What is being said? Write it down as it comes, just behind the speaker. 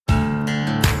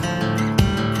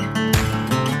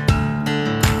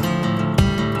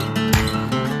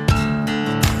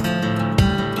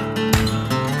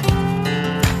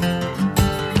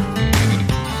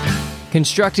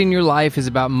Constructing your life is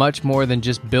about much more than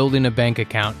just building a bank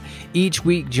account. Each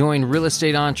week, join real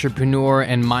estate entrepreneur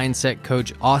and mindset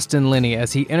coach Austin Linney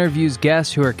as he interviews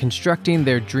guests who are constructing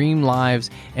their dream lives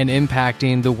and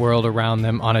impacting the world around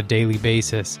them on a daily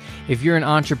basis. If you're an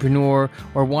entrepreneur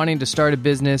or wanting to start a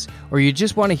business, or you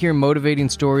just want to hear motivating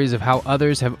stories of how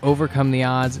others have overcome the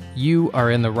odds, you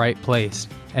are in the right place.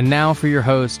 And now for your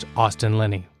host, Austin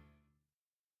Linney.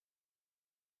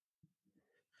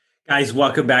 Guys,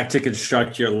 welcome back to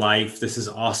Construct Your Life. This is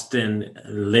Austin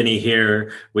Linney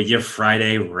here with your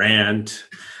Friday rant.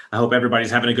 I hope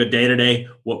everybody's having a good day today.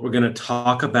 What we're going to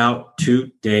talk about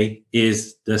today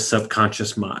is the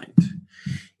subconscious mind.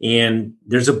 And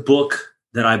there's a book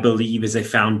that I believe is a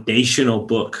foundational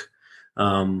book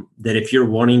that if you're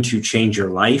wanting to change your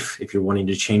life, if you're wanting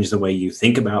to change the way you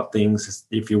think about things,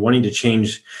 if you're wanting to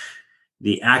change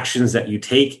the actions that you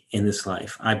take in this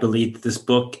life, I believe that this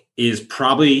book is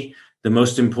probably the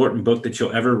most important book that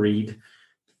you'll ever read,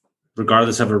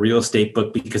 regardless of a real estate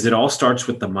book, because it all starts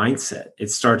with the mindset.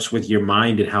 It starts with your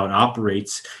mind and how it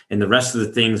operates, and the rest of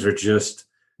the things are just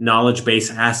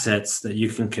knowledge-based assets that you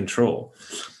can control.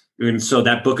 And so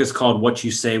that book is called What You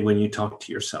Say When You Talk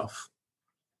to Yourself.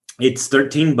 It's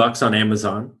 $13 on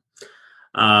Amazon.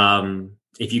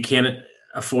 If you can't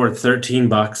afford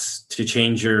 $13 to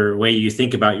change your way you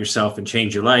think about yourself and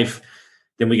change your life,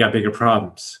 then we got bigger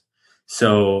problems.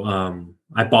 So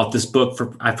I bought this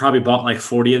book I probably bought like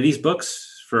 40 of these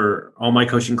books for all my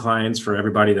coaching clients, for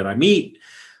everybody that I meet.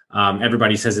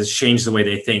 Everybody says it's changed the way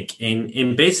they think.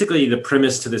 And basically the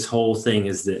premise to this whole thing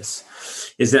is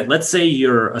that let's say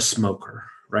you're a smoker,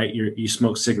 right? You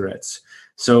smoke cigarettes.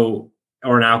 So,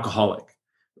 or an alcoholic.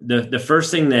 The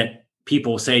first thing that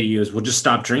people say to you is, well, just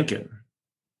stop drinking.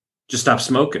 Just stop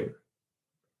smoking.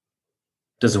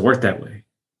 Doesn't work that way,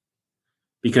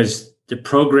 because the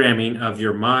programming of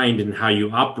your mind and how you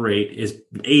operate is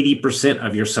 80%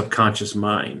 of your subconscious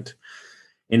mind.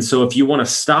 And so if you want to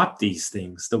stop these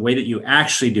things, the way that you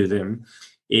actually do them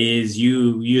is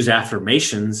you use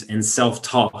affirmations and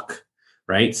self-talk,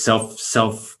 right?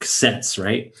 Self-sets,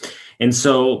 right? And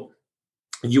so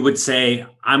you would say,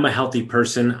 I'm a healthy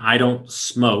person. I don't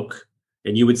smoke.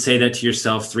 And you would say that to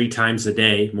yourself 3 times a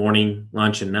day, morning,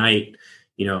 lunch, and night.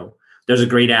 You know, there's a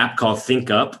great app called Think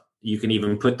Up. You can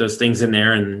even put those things in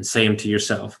there and say them to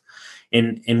yourself.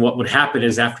 And what would happen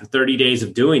is after 30 days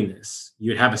of doing this,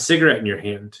 you'd have a cigarette in your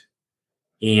hand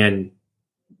and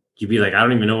you'd be like, I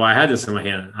don't even know why I had this in my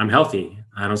hand. I'm healthy.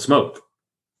 I don't smoke.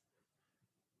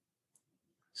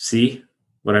 See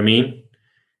what I mean?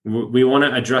 We want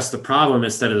to address the problem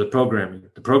instead of the programming.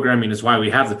 The programming is why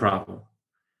we have the problem.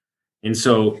 And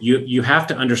so you have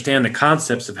to understand the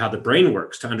concepts of how the brain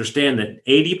works to understand that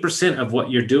 80% of what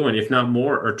you're doing, if not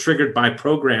more, are triggered by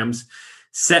programs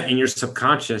set in your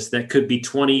subconscious that could be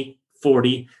 20,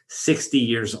 40, 60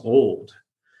 years old.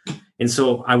 And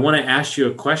so I want to ask you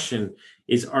a question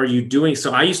is, are you doing,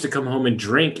 so I used to come home and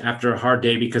drink after a hard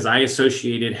day because I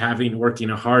associated working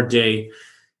a hard day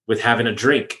with having a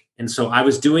drink. And so I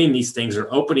was doing these things or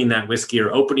opening that whiskey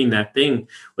or opening that thing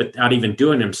without even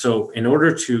doing them. So in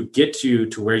order to get you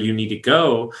to where you need to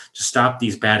go to stop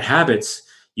these bad habits,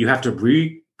 you have to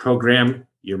reprogram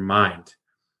your mind.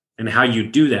 And how you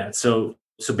do that. So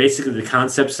basically the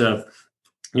concepts of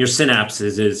your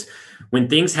synapses is when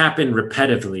things happen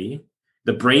repetitively,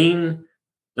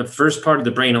 the first part of the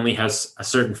brain only has a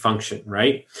certain function,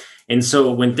 right? And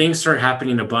so when things start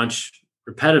happening a bunch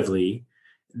repetitively,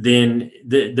 then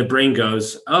the brain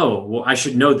goes, oh, well, I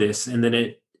should know this. And then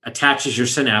it attaches your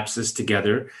synapses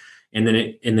together. And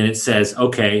then it says,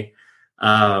 okay,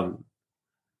 well,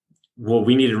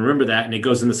 we need to remember that. And it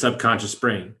goes in the subconscious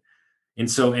brain. And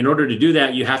so in order to do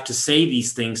that, you have to say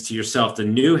these things to yourself, the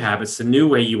new habits, the new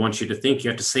way you want you to think. You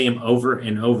have to say them over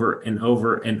and over and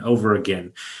over and over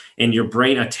again. And your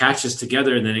brain attaches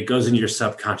together and then it goes into your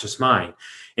subconscious mind.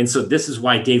 And so this is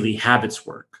why daily habits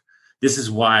work. This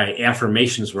is why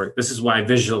affirmations work. This is why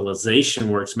visualization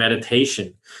works,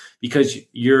 meditation, because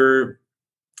you're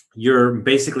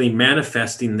basically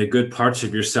manifesting the good parts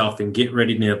of yourself and get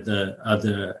rid of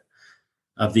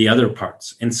the other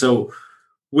parts. And so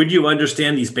when you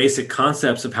understand these basic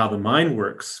concepts of how the mind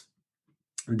works,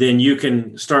 then you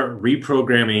can start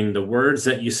reprogramming the words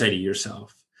that you say to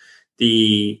yourself,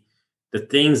 the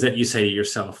things that you say to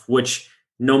yourself, which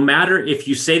no matter if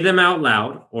you say them out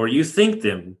loud or you think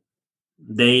them,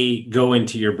 they go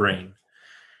into your brain.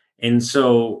 And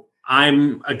so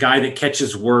I'm a guy that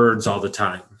catches words all the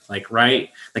time. Like, right?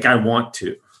 Like I want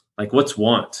to. Like, what's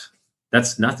want?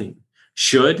 That's nothing.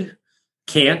 Should,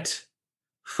 can't,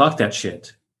 fuck that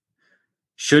shit.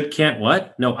 Should, can't,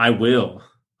 what? No, I will.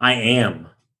 I am.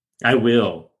 I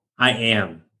will. I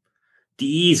am.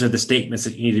 These are the statements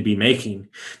that you need to be making,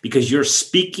 because you're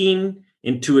speaking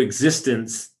into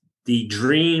existence the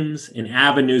dreams and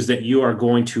avenues that you are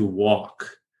going to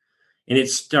walk. And it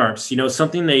starts,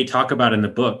 something they talk about in the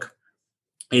book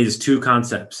is two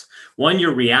concepts. One,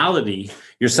 your reality.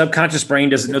 Your subconscious brain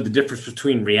doesn't know the difference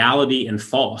between reality and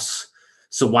false.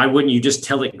 So why wouldn't you just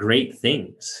tell it great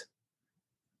things?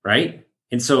 Right?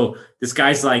 And so this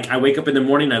guy's like, I wake up in the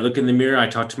morning, I look in the mirror, I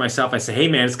talk to myself, I say, hey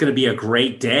man, it's going to be a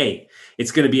great day.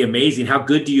 It's going to be amazing. How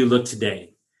good do you look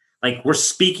today? Like, we're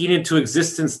speaking into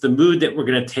existence the mood that we're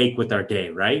going to take with our day,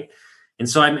 right? And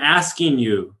so I'm asking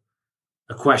you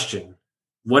a question.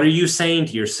 What are you saying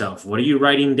to yourself? What are you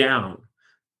writing down?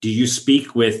 Do you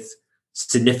speak with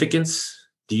significance?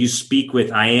 Do you speak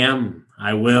with I am,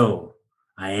 I will,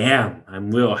 I am, I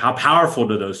will? How powerful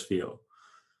do those feel?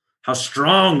 How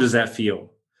strong does that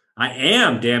feel? I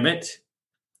am, damn it.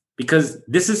 Because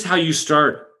this is how you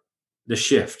start the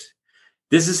shift.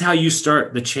 This is how you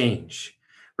start the change,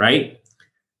 right?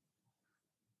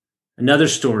 Another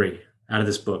story out of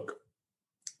this book.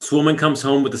 This woman comes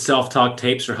home with the self-talk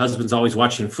tapes. Her husband's always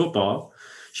watching football.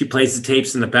 She plays the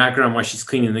tapes in the background while she's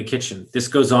cleaning the kitchen. This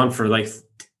goes on for like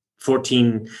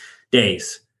 14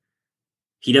 days.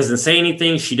 He doesn't say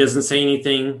anything. She doesn't say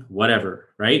anything, whatever,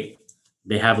 right?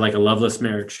 They have like a loveless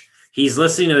marriage. He's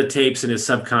listening to the tapes in his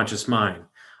subconscious mind.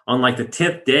 On like the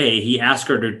 10th day, he asked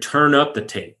her to turn up the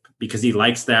tape because he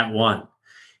likes that one.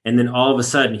 And then all of a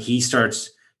sudden, he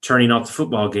starts turning off the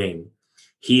football game.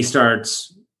 He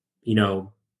starts,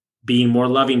 being more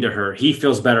loving to her. He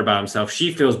feels better about himself.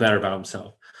 She feels better about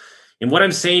himself. And what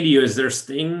I'm saying to you is there's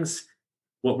things,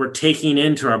 what we're taking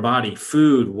into our body,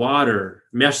 food, water,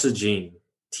 messaging,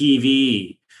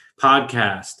 TV,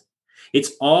 podcast,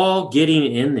 it's all getting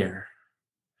in there.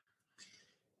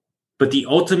 But the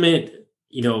ultimate,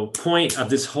 point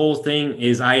of this whole thing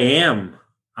is I am,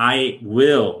 I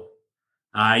will,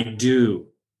 I do.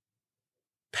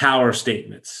 Power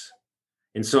statements.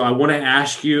 And so I want to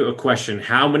ask you a question.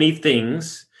 How many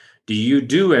things do you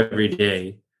do every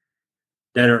day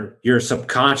that are your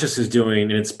subconscious is doing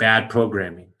and it's bad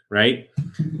programming, right?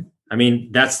 I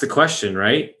mean, that's the question,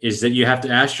 right? Is that you have to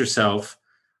ask yourself,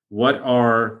 what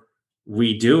are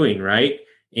we doing, right?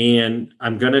 And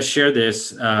I'm going to share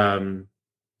this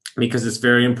because it's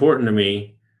very important to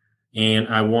me. And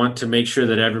I want to make sure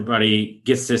that everybody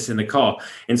gets this in the call.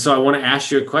 And so I want to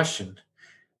ask you a question.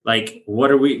 Like,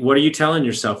 what are you telling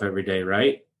yourself every day,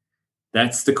 right?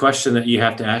 That's the question that you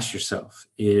have to ask yourself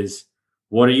is,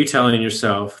 what are you telling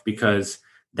yourself? Because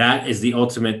that is the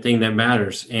ultimate thing that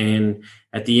matters. And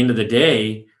at the end of the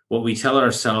day, what we tell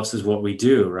ourselves is what we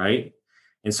do, right?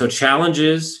 And so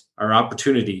challenges are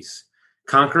opportunities.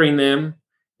 Conquering them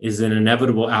is an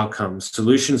inevitable outcome.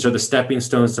 Solutions are the stepping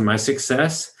stones to my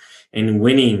success, and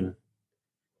winning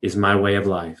is my way of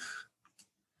life.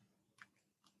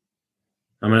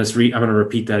 I'm going to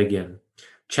repeat that again.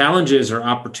 Challenges are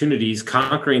opportunities.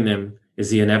 Conquering them is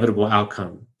the inevitable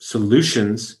outcome.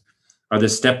 Solutions are the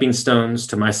stepping stones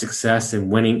to my success,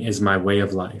 and winning is my way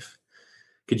of life.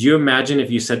 Could you imagine if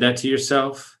you said that to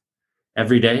yourself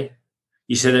every day?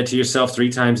 You said that to yourself 3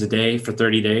 times a day for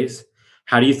 30 days.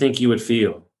 How do you think you would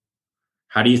feel?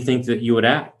 How do you think that you would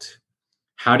act?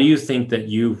 How do you think that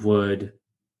you would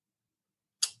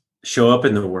show up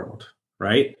in the world,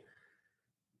 right?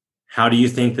 How do you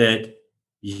think that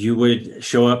you would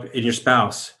show up in your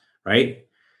spouse, right?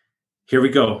 Here we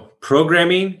go.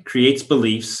 Programming creates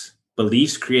beliefs.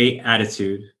 Beliefs create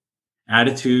attitude.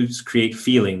 Attitudes create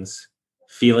feelings.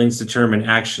 Feelings determine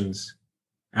actions.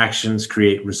 Actions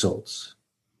create results.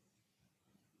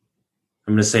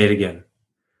 I'm going to say it again.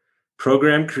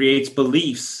 Program creates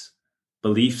beliefs.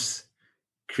 Beliefs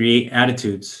create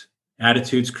attitudes.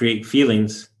 Attitudes create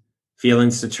feelings.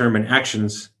 Feelings determine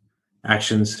actions.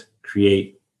 Actions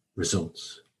create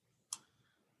results.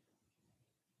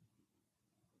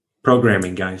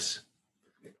 Programming, guys.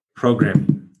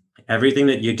 Programming. Everything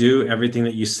that you do, everything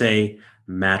that you say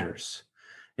matters.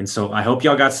 And so I hope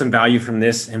y'all got some value from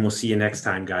this, and we'll see you next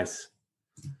time, guys.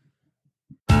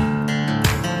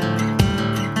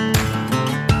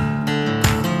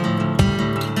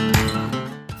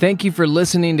 Thank you for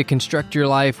listening to Construct Your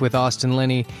Life with Austin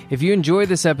Linney. If you enjoyed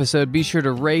this episode, be sure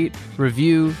to rate,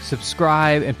 review,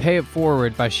 subscribe, and pay it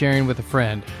forward by sharing with a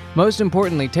friend. Most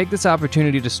importantly, take this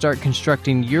opportunity to start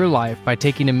constructing your life by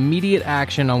taking immediate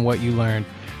action on what you learned.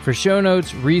 For show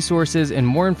notes, resources, and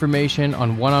more information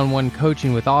on one-on-one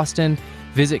coaching with Austin,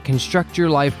 visit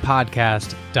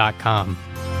constructyourlifepodcast.com.